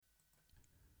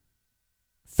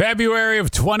February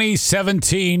of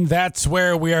 2017, that's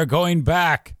where we are going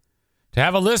back to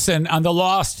have a listen on the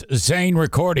lost Zane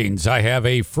recordings. I have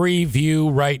a free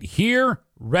view right here,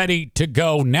 ready to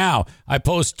go now. I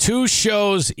post 2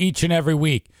 shows each and every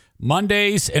week,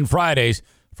 Mondays and Fridays,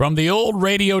 from the old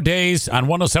radio days on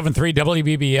 107.3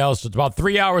 WBBL. So it's about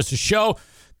 3 hours a show.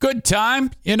 Good time,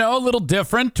 a little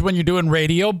different when you're doing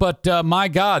radio, but my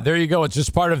God, there you go. It's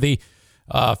just part of the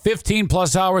 15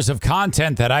 plus hours of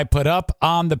content that I put up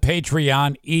on the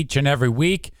Patreon each and every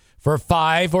week for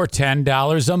 $5 or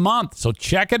 $10 a month. So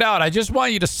check it out. I just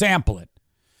want you to sample it.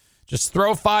 Just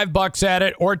throw $5 at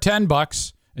it or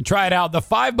 $10 and try it out. The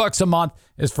 $5 a month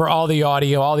is for all the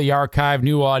audio, all the archive,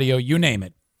 new audio, you name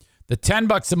it. The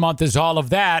 $10 a month is all of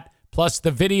that, plus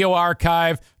the video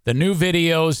archive, the new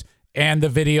videos, and the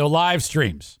video live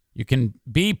streams. You can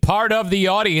be part of the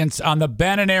audience on the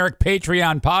Ben and Eric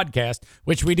Patreon podcast,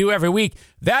 which we do every week.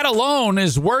 That alone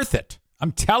is worth it.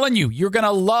 I'm telling you, you're going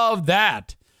to love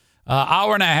that.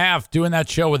 Hour and a half doing that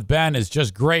show with Ben is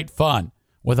just great fun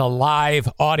with a live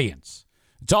audience.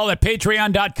 It's all at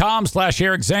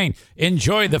patreon.com/Eric Zane.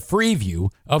 Enjoy the free view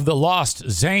of the lost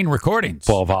Zane recordings.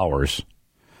 12 hours.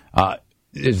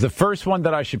 Is the first one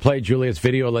that I should play, Julia's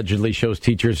video allegedly shows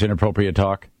teachers inappropriate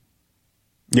talk?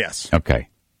 Yes. Okay.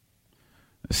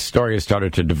 The story has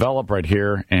started to develop right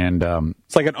here, and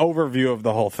it's like an overview of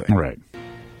the whole thing. Right.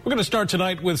 We're going to start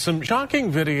tonight with some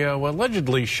shocking video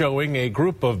allegedly showing a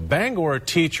group of Bangor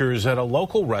teachers at a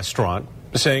local restaurant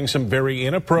saying some very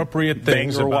inappropriate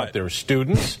things about their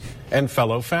students and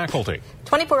fellow faculty.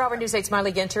 24-hour News 8's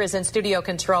Marley Ginter is in studio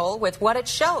control with what it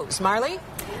shows. Marley?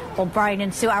 Well, Brian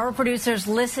and Sue, our producers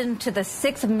listened to the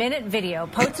 6-minute video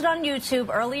posted on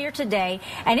YouTube earlier today,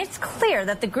 and it's clear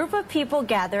that the group of people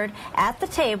gathered at the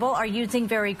table are using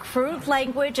very crude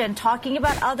language and talking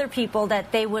about other people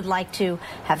that they would like to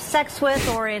have sex with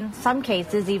or in some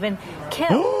cases even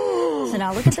kill. So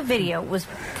now look at the video. It was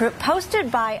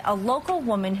posted by a local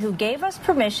woman who gave us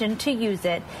permission to use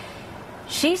it.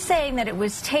 She's saying that it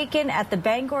was taken at the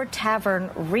Bangor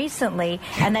Tavern recently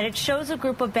and that it shows a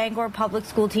group of Bangor public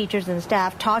school teachers and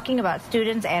staff talking about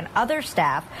students and other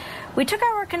staff. We took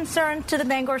our concern to the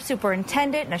Bangor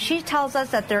superintendent. Now, she tells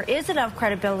us that there is enough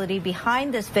credibility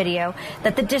behind this video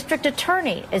that the district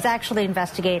attorney is actually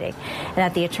investigating and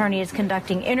that the attorney is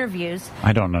conducting interviews.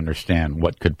 I don't understand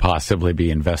what could possibly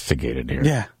be investigated here.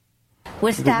 Yeah.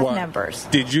 With staff members.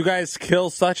 Did you guys kill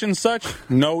such and such?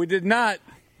 No, we did not.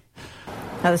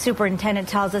 Now, the superintendent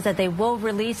tells us that they will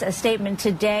release a statement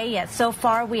today, yet so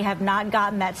far we have not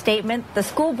gotten that statement. The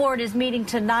school board is meeting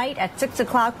tonight at 6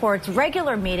 o'clock for its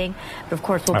regular meeting, but of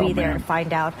course we'll be there to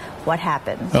find out what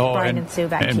happens. Brian and Sue,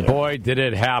 back to you. And boy, did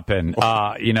it happen.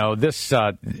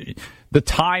 The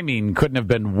timing couldn't have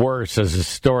been worse as the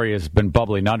story has been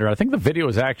bubbling under. I think the video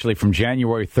is actually from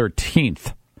January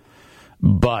 13th.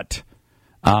 But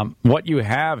what you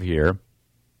have here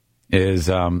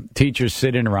is teachers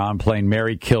sitting around playing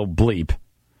Mary Kill Bleep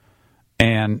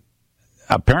and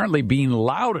apparently being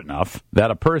loud enough that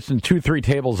a person 2-3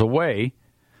 tables away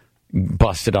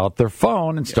busted out their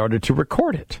phone and started to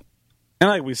record it. And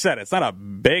like we said, it's not a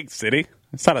big city.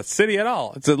 It's not a city at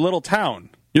all. It's a little town.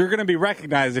 You're going to be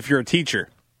recognized if you're a teacher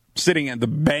sitting at the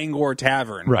Bangor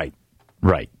Tavern. Right.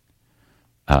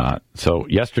 So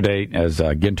yesterday, as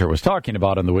Ginter was talking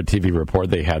about on the Wood TV report,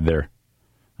 they had their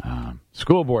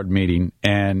school board meeting,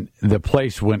 and the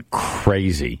place went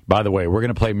crazy. By the way, we're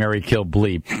going to play Mary Kill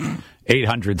Bleep,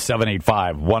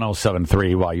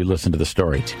 800-785-1073 while you listen to the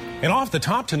story. And off the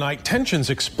top tonight, tensions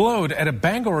explode at a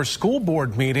Bangor school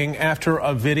board meeting after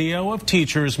a video of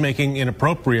teachers making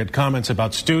inappropriate comments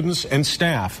about students and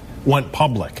staff went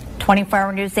public.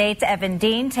 24-hour News 8's Evan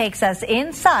Dean takes us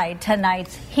inside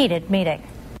tonight's heated meeting.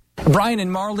 Brian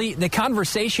and Marley, the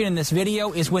conversation in this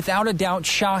video is without a doubt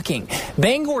shocking.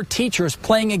 Bangor teachers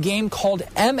playing a game called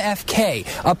MFK,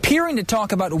 appearing to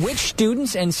talk about which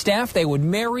students and staff they would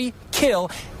marry,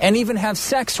 kill, and even have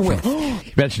sex with.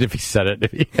 Imagine if he said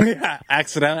it. Yeah,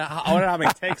 accidentally. I wonder how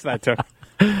many takes that took.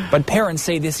 But parents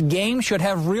say this game should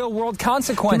have real-world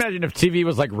consequences. Imagine if TV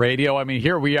was like radio. I mean,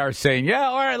 here we are saying, "Yeah,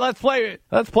 all right, let's play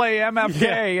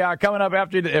MFK coming up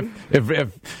after."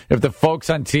 If the folks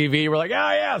on TV were like,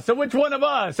 "Oh yeah, so which one of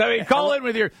us?" I mean, call in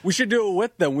with your. We should do it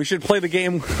with them. We should play the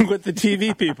game with the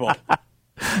TV people.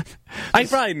 I can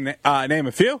probably name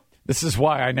a few. This is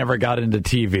why I never got into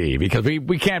TV, because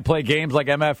we can't play games like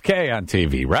MFK on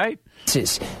TV, right?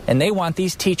 And they want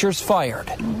these teachers fired.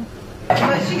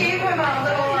 But she gave him a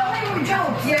little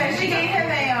joke. Yeah, she gave him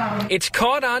a It's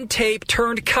caught on tape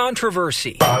turned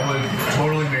controversy. I would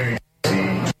totally marry.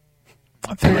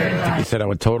 I think you said I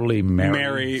would totally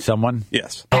marry someone.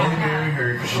 Yes. Totally marry marry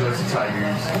her because she likes the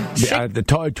Tigers. Yeah,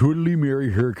 totally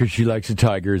marry her because she likes the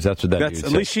Tigers. That's what that That's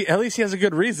dude said. at least he has a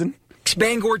good reason.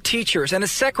 Bangor teachers and a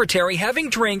secretary having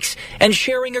drinks and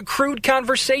sharing a crude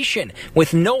conversation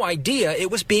with no idea it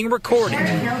was being recorded. She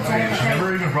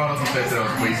never even brought up the fact that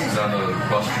I was wasted on the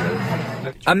bus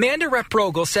trip. Amanda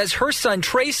Reprogel says her son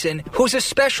Trayson, who's a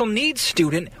special needs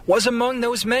student, was among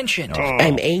those mentioned.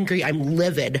 I'm angry. I'm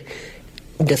livid.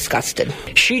 Disgusted.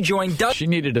 She joined dozens. She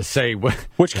needed to say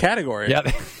Which category?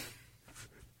 Yeah.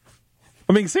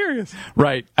 I'm being serious.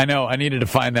 Right. I know. I needed to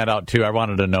find that out, too. I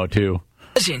wanted to know, too.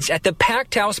 At the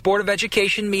packed House Board of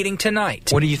Education meeting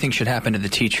tonight. What do you think should happen to the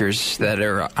teachers that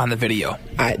are on the video?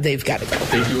 They've got to go.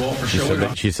 Thank you all for showing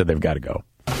up. She said they've got to go.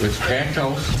 It's packed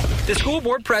house. The school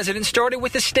board president started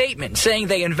with a statement saying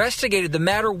they investigated the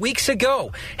matter weeks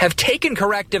ago, have taken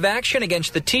corrective action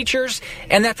against the teachers,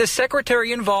 and that the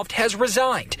secretary involved has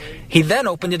resigned. He then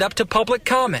opened it up to public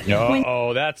comment.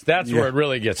 That's where it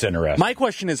really gets interesting. My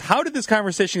question is, how did this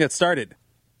conversation get started?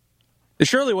 It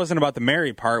surely wasn't about the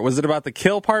marry part. Was it about the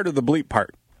kill part or the bleep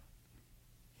part?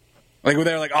 Like, where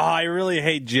they're like, oh, I really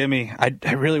hate Jimmy. I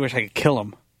really wish I could kill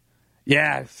him.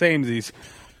 Yeah, samesies.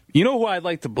 You know who I'd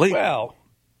like to bleep? Well,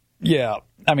 yeah.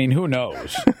 I mean, who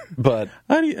knows? But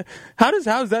how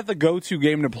is that the go-to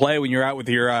game to play when you're out with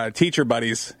your teacher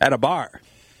buddies at a bar?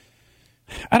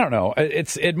 I don't know.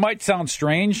 It might sound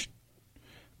strange,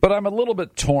 but I'm a little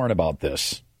bit torn about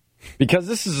this because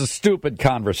this is a stupid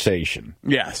conversation.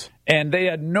 Yes. And they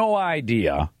had no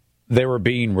idea they were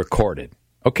being recorded.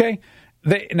 Okay?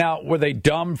 Now, were they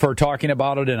dumb for talking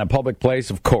about it in a public place?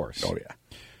 Of course. Oh,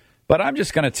 yeah. But I'm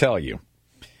just going to tell you,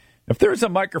 if there's a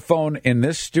microphone in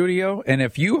this studio, and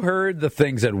if you heard the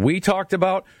things that we talked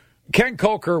about, Ken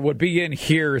Coker would be in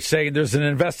here saying there's an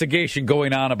investigation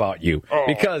going on about you. Oh.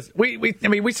 Because we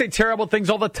say terrible things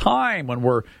all the time when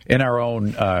we're in our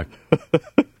own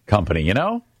company, you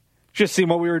know? Just see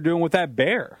what we were doing with that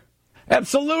bear.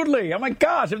 Absolutely. Oh, my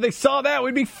gosh. If they saw that,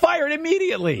 we'd be fired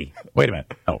immediately. Wait a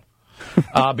minute. Oh.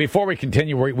 Before we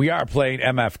continue, we are playing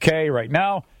MFK right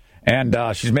now, and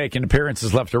she's making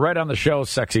appearances left or right on the show.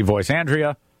 Sexy voice,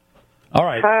 Andrea. All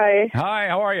right. Hi. Hi,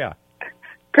 how are you?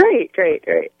 Great.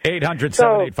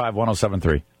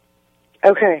 800-785-1073.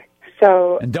 Okay,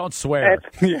 so... And don't swear.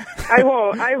 I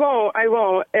won't.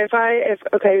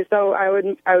 So I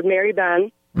would marry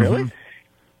Ben. Really?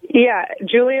 Yeah,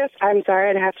 Julius, I'm sorry,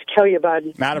 I'd have to kill you,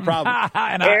 bud. Not a problem.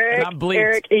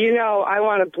 Eric, you know I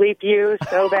want to bleep you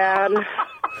so bad.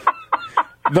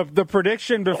 The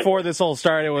prediction before this all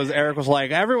started was Eric was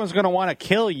like, everyone's going to want to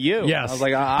kill you. Yes. I was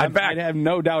like, I have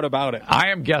no doubt about it. I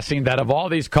am guessing that of all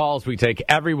these calls we take,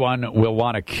 everyone will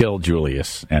want to kill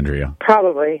Julius, Andrea.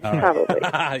 Probably.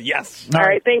 Yes. All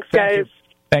right, thanks, guys.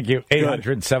 Thank you.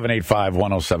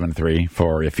 800-785-1073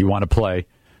 for if you want to play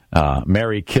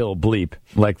Marry, Kill, Bleep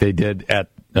like they did at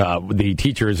the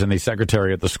teachers and the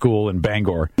secretary at the school in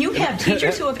Bangor. You have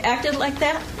teachers who have acted like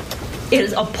that? It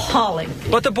is appalling.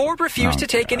 But the board refused to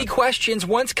take any questions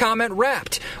once comment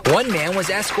wrapped. One man was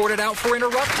escorted out for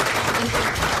interrupting.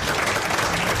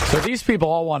 So these people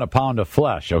all want a pound of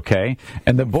flesh, okay?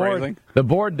 And the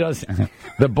board does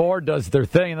their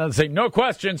thing, and then they say no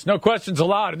questions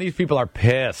allowed, and these people are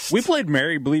pissed. We played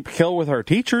Marry, Bleep, Kill with our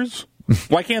teachers.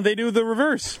 Why can't they do the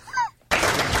reverse?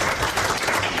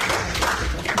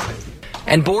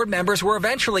 And board members were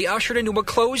eventually ushered into a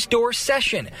closed-door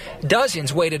session.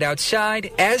 Dozens waited outside,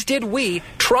 as did we,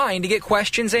 trying to get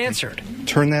questions answered.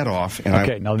 Turn that off.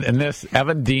 And now in this,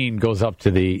 Evan Dean goes up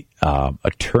to the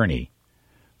attorney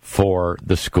for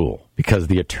the school because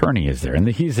the attorney is there, and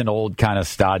he's an old kind of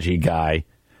stodgy guy.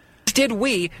 Did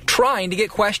we, trying to get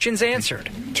questions answered.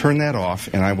 Turn that off,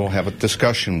 and I will have a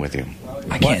discussion with you.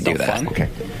 I can't do that. Okay.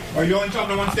 Are you only talking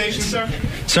to one station, sir?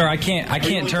 Sir, I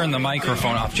can't turn the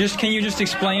microphone off. Can you just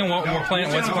explain what's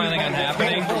planning on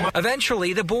happening?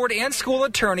 Eventually, the board and school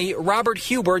attorney, Robert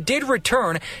Huber, did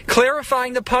return,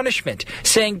 clarifying the punishment,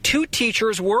 saying 2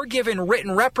 teachers were given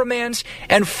written reprimands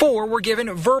and 4 were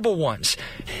given verbal ones.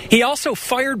 He also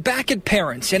fired back at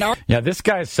parents. This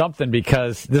guy is something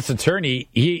because this attorney,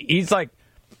 he's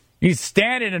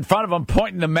standing in front of him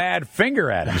pointing the mad finger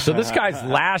at him. So this guy's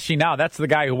lashing out. That's the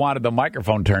guy who wanted the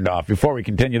microphone turned off. Before we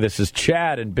continue, this is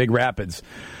Chad in Big Rapids.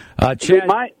 Chad,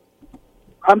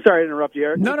 I'm sorry to interrupt you,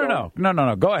 Eric. No.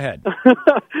 Go ahead.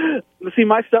 See,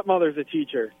 my stepmother's a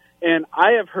teacher, and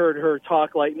I have heard her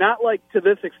talk not like to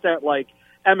this extent like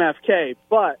MFK,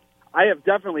 but I have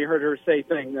definitely heard her say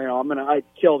things, I'd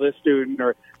kill this student,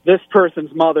 or this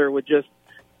person's mother would just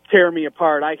tear me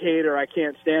apart. I hate her. I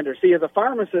can't stand her. See, as a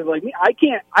pharmacist like me, I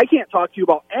can't talk to you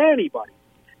about anybody.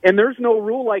 And there's no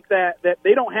rule like that. That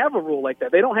they don't have a rule like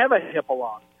that. They don't have a HIPAA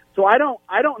law. So I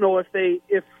don't know if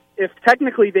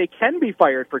technically they can be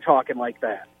fired for talking like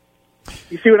that.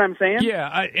 You see what I'm saying?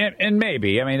 Yeah, and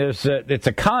maybe. I mean, it's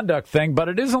a conduct thing, but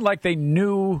it isn't like they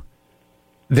knew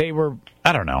they were.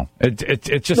 I don't know.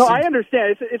 It's just. No, I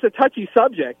understand. It's a touchy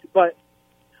subject, but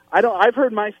I've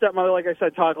heard my stepmother, like I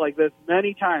said, talk like this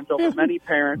many times over many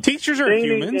parents. Teachers are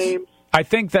humans. Names. I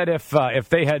think that if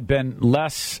they had been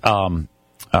less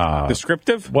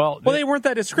descriptive, well, they weren't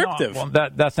that descriptive. No, well,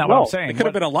 that's not what I'm saying. They could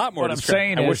have been a lot more. What descriptive. I'm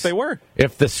saying I is, wish they were.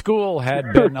 If the school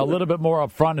had been a little bit more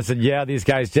upfront and said, "Yeah, these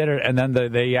guys did it," and then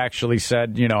they actually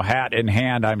said, hat in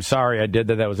hand, "I'm sorry, I did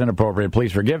that. That was inappropriate.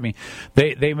 Please forgive me."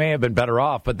 They may have been better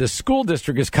off. But the school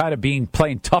district is kind of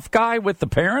playing tough guy with the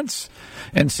parents,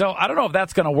 and so I don't know if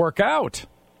that's going to work out.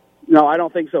 No, I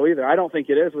don't think so either. I don't think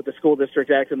it is with the school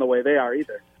district acting the way they are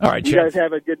either. All right, you guys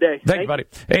have a good day. Thank you, buddy.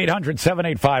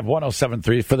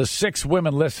 800-785-1073. For the 6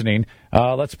 women listening,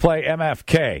 let's play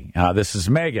MFK. This is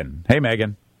Megan. Hey,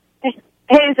 Megan. Hey,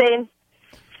 Zane.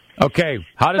 Okay,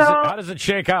 how does it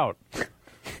shake out? It's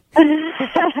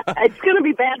going to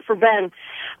be bad for Ben.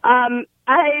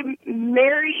 I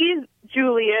married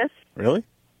Julius. Really?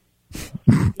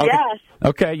 Okay. Yes.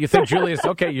 Okay, you think Julius?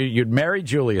 Okay, you'd marry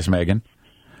Julius, Megan.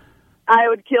 I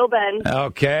would kill Ben.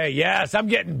 Okay, yes, I'm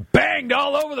getting banged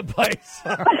all over the place.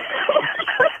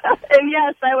 And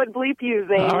yes, I would bleep you,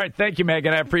 Zane. All right, thank you,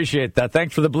 Megan. I appreciate that.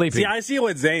 Thanks for the bleeping. See, I see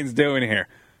what Zane's doing here.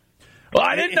 Well,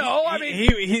 I didn't know.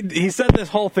 He set this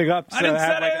whole thing up. I didn't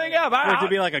set anything up. For it to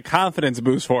be like a confidence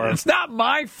boost for him. It's not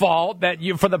my fault that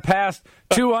for the past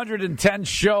 210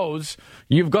 shows,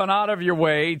 you've gone out of your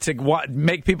way to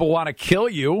make people want to kill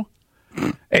you.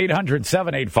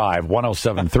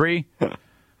 800-785-1073.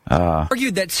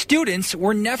 Argued that students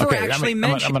were never actually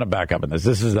mentioned. I'm going to back up in this.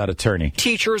 This is that attorney.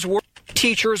 Teachers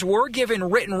were given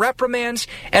written reprimands,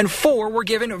 and 4 were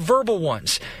given verbal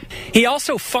ones. He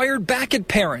also fired back at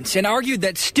parents and argued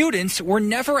that students were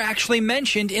never actually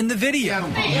mentioned in the video.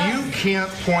 You can't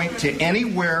point to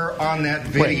anywhere on that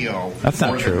video. Wait, that's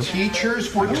not true. The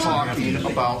teachers were talking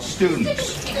about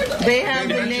students. They have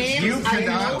the names. You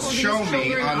cannot show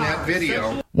me on that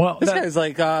video. Well, this guy's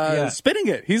like spinning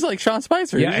it. He's like Sean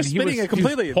Spicer. Yeah, he's spinning it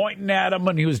completely. He was pointing at him,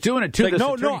 and he was doing it to this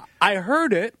attorney. No, I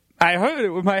heard it. I heard it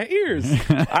with my ears.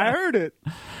 I heard it.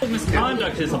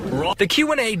 Misconduct is a broad. The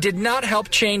Q&A did not help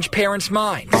change parents'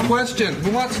 minds. Question: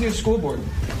 who wants a new school board?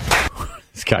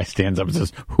 This guy stands up and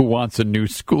says, "Who wants a new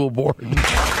school board?"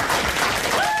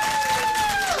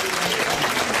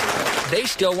 They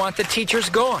still want the teachers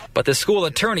gone, but the school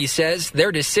attorney says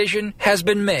their decision has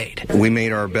been made. We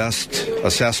made our best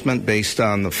assessment based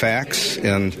on the facts,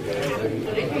 and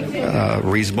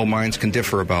reasonable minds can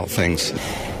differ about things.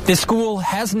 The school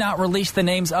has not released the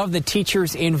names of the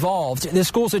teachers involved. The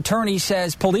school's attorney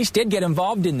says police did get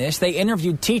involved in this. They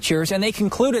interviewed teachers, and they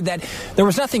concluded that there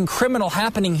was nothing criminal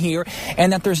happening here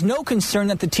and that there's no concern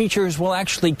that the teachers will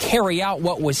actually carry out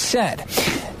what was said.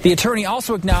 The attorney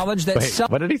also acknowledged that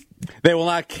what did he? They will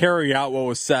not carry out what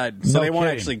was said, so they won't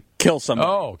actually kill somebody.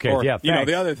 Oh, okay. Or, yeah,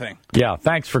 the other thing. Yeah,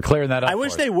 thanks for clearing that up. I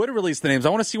wish they would release the names. I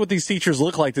want to see what these teachers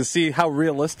look like to see how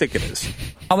realistic it is.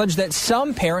 Acknowledged that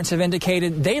some parents have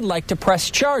indicated they'd like to press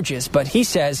charges, but he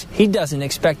says he doesn't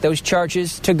expect those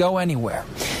charges to go anywhere.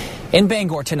 In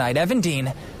Bangor tonight, Evan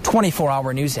Dean,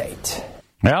 24-Hour News 8.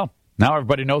 Well, now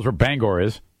everybody knows where Bangor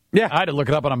is. Yeah. I had to look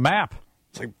it up on a map.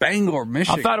 It's like Bangor,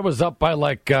 Michigan. I thought it was up by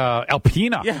like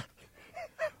Alpena. Yeah.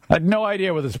 I had no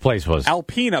idea where this place was.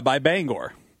 Alpena by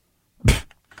Bangor.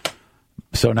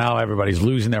 So now everybody's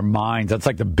losing their minds. That's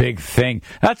like the big thing.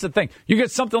 That's the thing. You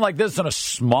get something like this in a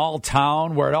small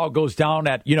town where it all goes down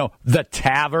at, the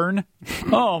tavern.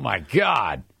 Oh, my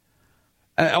God.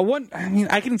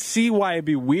 I can see why it'd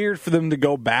be weird for them to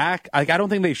go back. I don't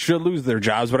think they should lose their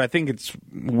jobs, but I think it's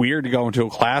weird to go into a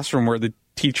classroom where the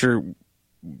teacher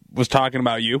was talking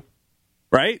about you,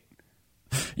 right?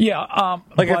 Yeah.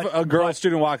 If a girl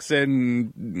student walks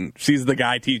in and sees the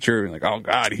guy teacher, like, oh,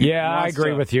 God. I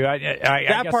agree with you.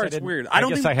 That part's weird. I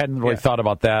guess I hadn't really thought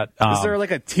about that. Is there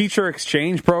like a teacher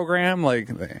exchange program?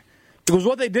 Because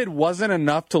what they did wasn't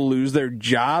enough to lose their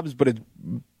jobs, but it's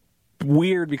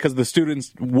weird because the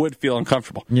students would feel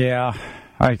uncomfortable. Yeah.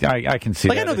 I can see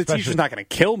that. I know the teacher's not going to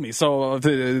kill me, so if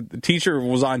the teacher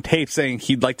was on tape saying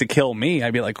he'd like to kill me,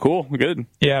 I'd be like, cool, good.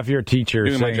 Yeah, if you're a teacher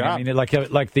doing saying, my job. I mean,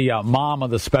 like the mom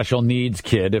of the special needs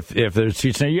kid, if there's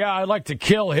teacher saying, yeah, I'd like to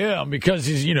kill him because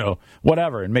he's,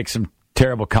 whatever, and make some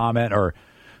terrible comment, or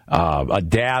a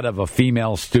dad of a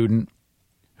female student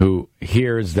who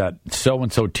hears that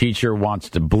so-and-so teacher wants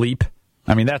to bleep.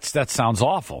 I mean, that sounds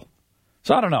awful.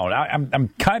 So I don't know. I'm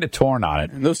kind of torn on it.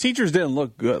 And those teachers didn't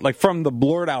look good. Like from the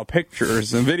blurred out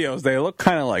pictures and videos, they look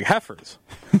kind of like heifers.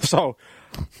 So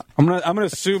I'm gonna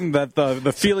assume that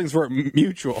the feelings were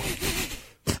mutual.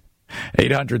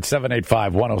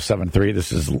 800-785-1073.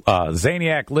 This is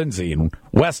Zaniac Lindsay in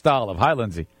West Olive. Hi,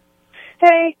 Lindsay.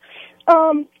 Hey,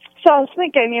 so I was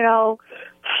thinking,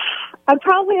 I'd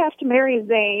probably have to marry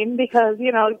Zane because,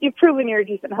 you've proven you're a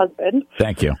decent husband.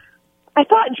 Thank you. I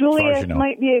thought Julius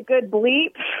might be a good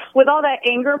bleep with all that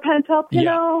anger pent up, you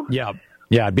know? Yeah,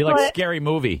 it'd be like a scary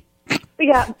movie.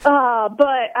 Yeah,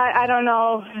 but I don't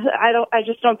know. I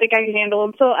just don't think I can handle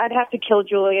him. So I'd have to kill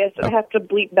Julius. I'd have to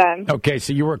bleep Ben. Okay,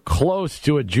 so you were close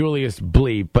to a Julius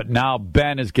bleep, but now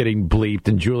Ben is getting bleeped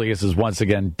and Julius is once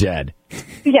again dead.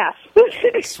 Yes.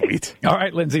 Sweet. All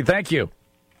right, Lindsay, thank you.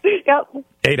 Yep.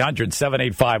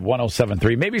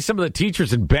 800-785-1073. Maybe some of the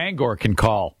teachers in Bangor can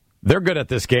call. They're good at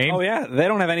this game. Oh, yeah. They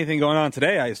don't have anything going on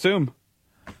today, I assume.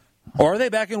 Or are they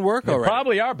back in work already? They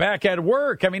probably are back at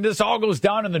work. I mean, this all goes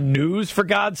down in the news, for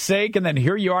God's sake, and then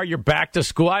here you are, you're back to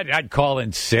school. I'd call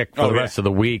in sick for the rest of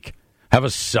the week. Have a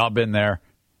sub in there.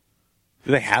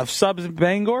 Do they have subs in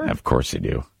Bangor? Of course they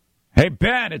do. Hey,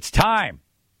 Ben, it's time.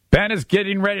 Ben is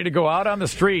getting ready to go out on the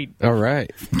street. All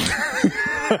right.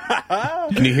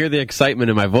 Can you hear the excitement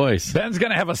in my voice? Ben's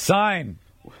going to have a sign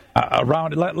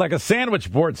around, like a sandwich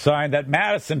board sign that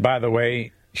Madison, by the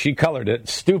way, she colored it.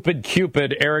 Stupid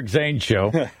Cupid Eric Zane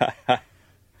Show.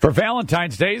 For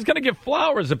Valentine's Day, he's going to give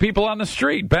flowers to people on the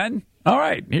street, Ben. All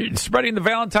right. You're spreading the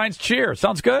Valentine's cheer.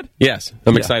 Sounds good? Yes.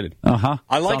 I'm excited. Uh-huh.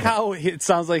 I like how it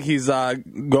sounds like he's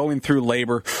going through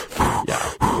labor.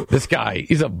 Yeah. This guy,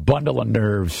 he's a bundle of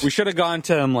nerves. We should have gone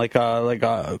to him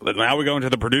now we're going to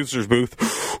the producer's booth.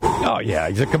 Oh, yeah.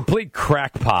 He's a complete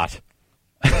crackpot.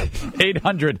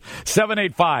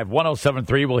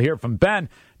 800-785-1073. We'll hear from Ben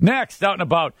next, out and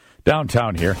about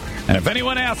downtown here. And if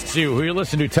anyone asks you who you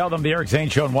listen to, tell them the Eric Zane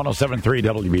Show on 107.3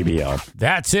 WBBL.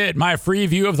 That's it. My free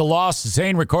view of the Lost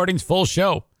Zane recordings, full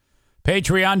show.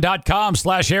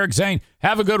 Patreon.com/Eric Zane.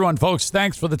 Have a good one, folks.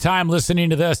 Thanks for the time listening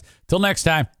to this. Till next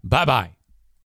time, bye-bye.